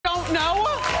don't know.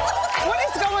 What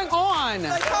is going on?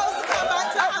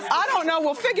 I don't know.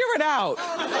 We'll figure it out.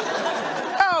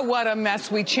 Oh, what a mess.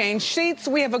 We changed sheets.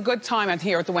 We have a good time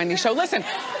here at the Wendy Show. Listen,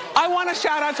 I want to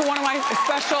shout out to one of my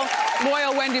special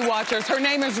loyal Wendy watchers. Her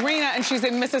name is Rena, and she's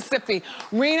in Mississippi.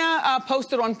 Rena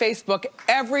posted on Facebook,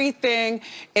 everything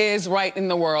is right in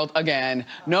the world again.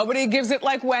 Nobody gives it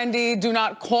like Wendy. Do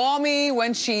not call me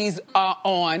when she's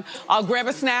on. I'll grab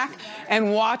a snack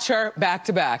and watch her back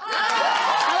to back.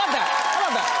 I love that.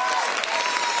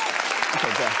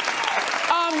 Okay, good.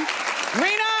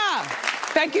 Rena,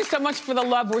 thank you so much for the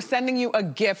love. We're sending you a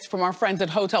gift from our friends at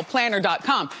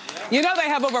hotelplanner.com. You know they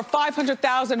have over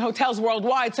 500,000 hotels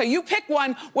worldwide, so you pick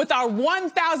one with our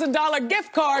 $1,000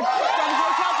 gift card from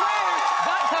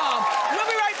hotelplanner.com. We'll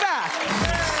be right back.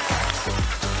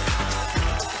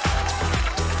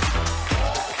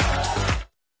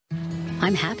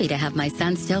 I'm happy to have my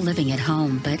son still living at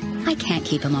home, but I can't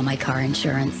keep him on my car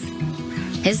insurance.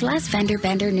 His last fender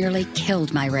bender nearly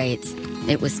killed my rates.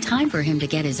 It was time for him to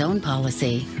get his own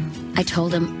policy. I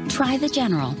told him, try the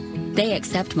General. They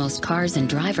accept most cars and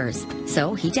drivers,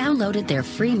 so he downloaded their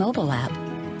free mobile app.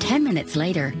 10 minutes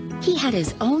later, he had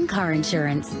his own car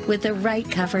insurance with the right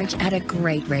coverage at a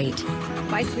great rate.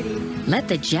 Bye, sweetie. Let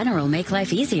the General make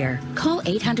life easier. Call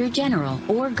 800-GENERAL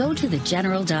or go to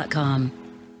thegeneral.com.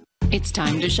 It's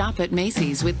time to shop at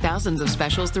Macy's with thousands of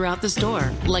specials throughout the store,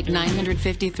 like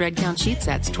 950 thread count sheet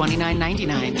sets,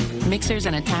 $29.99. Mixers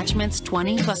and attachments,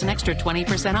 $20 plus an extra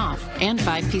 20% off. And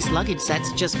 5-piece luggage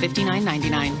sets, just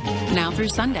 $59.99. Now through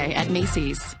Sunday at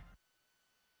Macy's.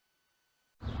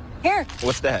 Here.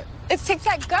 What's that? It's Tic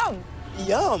Tac gum.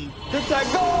 Yum. Tic Tac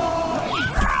gum!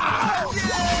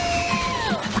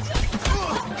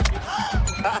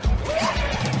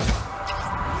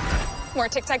 More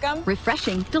Tic Tac gum?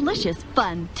 Refreshing, delicious,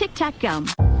 fun Tic Tac gum.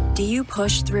 Do you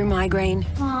push through migraine?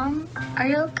 Mom, are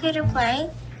you okay to play?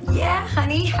 Yeah,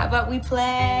 honey. How about we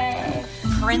play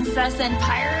Princess and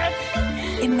Pirates?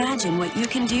 Imagine what you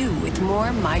can do with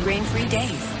more migraine-free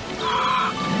days.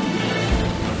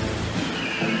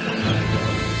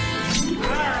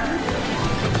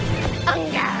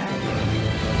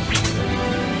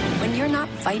 When you're not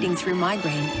fighting through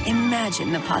migraine,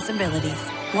 imagine the possibilities.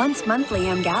 Once monthly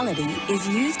Emgality is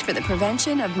used for the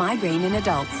prevention of migraine in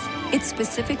adults. It's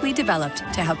specifically developed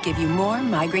to help give you more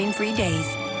migraine-free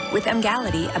days. With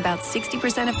Emgality, about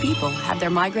 60% of people have their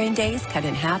migraine days cut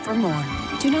in half or more.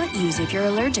 Do not use if you're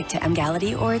allergic to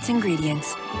Emgality or its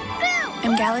ingredients.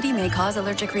 Emgality may cause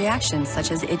allergic reactions such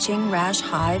as itching, rash,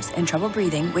 hives, and trouble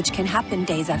breathing, which can happen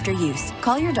days after use.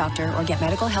 Call your doctor or get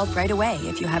medical help right away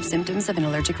if you have symptoms of an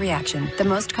allergic reaction. The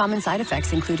most common side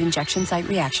effects include injection site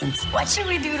reactions. What should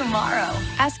we do tomorrow?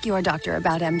 Ask your doctor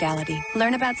about Emgality.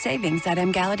 Learn about savings at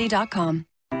emgality.com.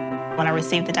 When I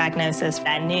received the diagnosis,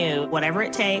 I knew whatever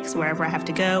it takes, wherever I have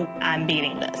to go, I'm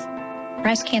beating this.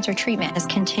 Breast cancer treatment is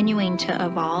continuing to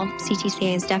evolve.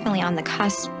 CTCA is definitely on the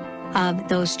cusp of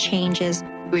those changes.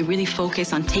 We really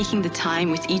focus on taking the time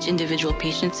with each individual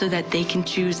patient so that they can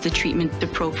choose the treatment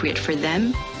appropriate for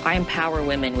them. I empower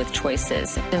women with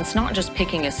choices. And it's not just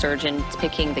picking a surgeon, it's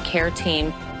picking the care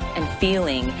team and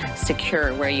feeling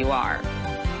secure where you are.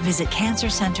 Visit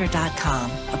cancercenter.com.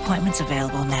 Appointments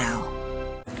available now.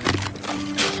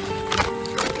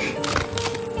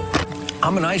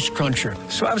 I'm an ice cruncher,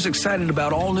 so I was excited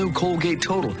about all new Colgate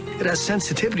Total. It has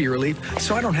sensitivity relief,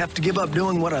 so I don't have to give up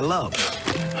doing what I love.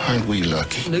 Aren't we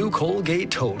lucky? New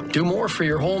Colgate Total. Do more for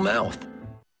your whole mouth.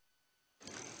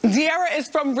 De'Ara is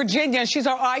from Virginia. She's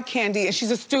our eye candy, and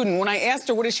she's a student. When I asked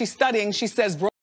her what is she studying, she says